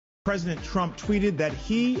President Trump tweeted that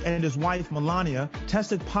he and his wife Melania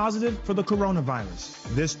tested positive for the coronavirus.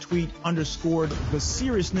 This tweet underscored the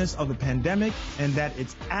seriousness of the pandemic and that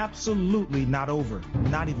it's absolutely not over,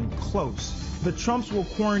 not even close. The Trumps will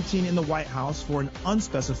quarantine in the White House for an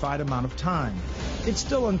unspecified amount of time. It's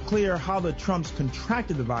still unclear how the Trumps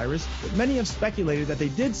contracted the virus, but many have speculated that they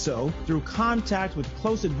did so through contact with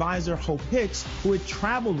close advisor Hope Hicks, who had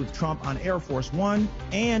traveled with Trump on Air Force One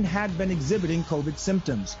and had been exhibiting COVID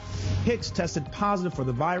symptoms. Hicks tested positive for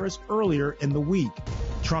the virus earlier in the week.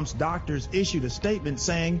 Trump's doctors issued a statement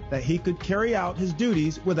saying that he could carry out his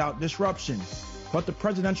duties without disruption. But the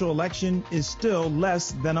presidential election is still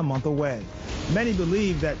less than a month away. Many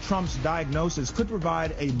believe that Trump's diagnosis could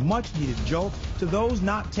provide a much-needed jolt to those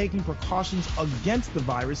not taking precautions against the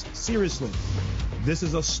virus seriously. This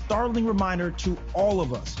is a startling reminder to all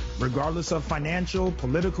of us, regardless of financial,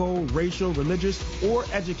 political, racial, religious, or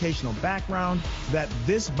educational background, that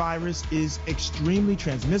this virus is extremely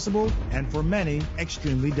transmissible and for many,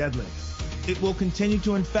 extremely deadly. It will continue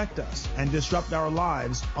to infect us and disrupt our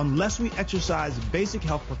lives unless we exercise basic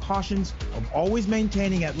health precautions of always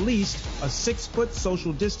maintaining at least a 6-foot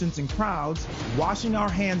social distance in crowds, washing our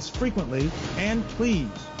hands frequently, and please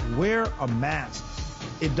wear a mask.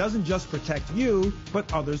 It doesn't just protect you,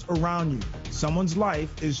 but others around you. Someone's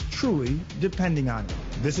life is truly depending on it.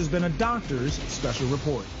 This has been a doctor's special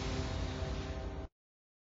report.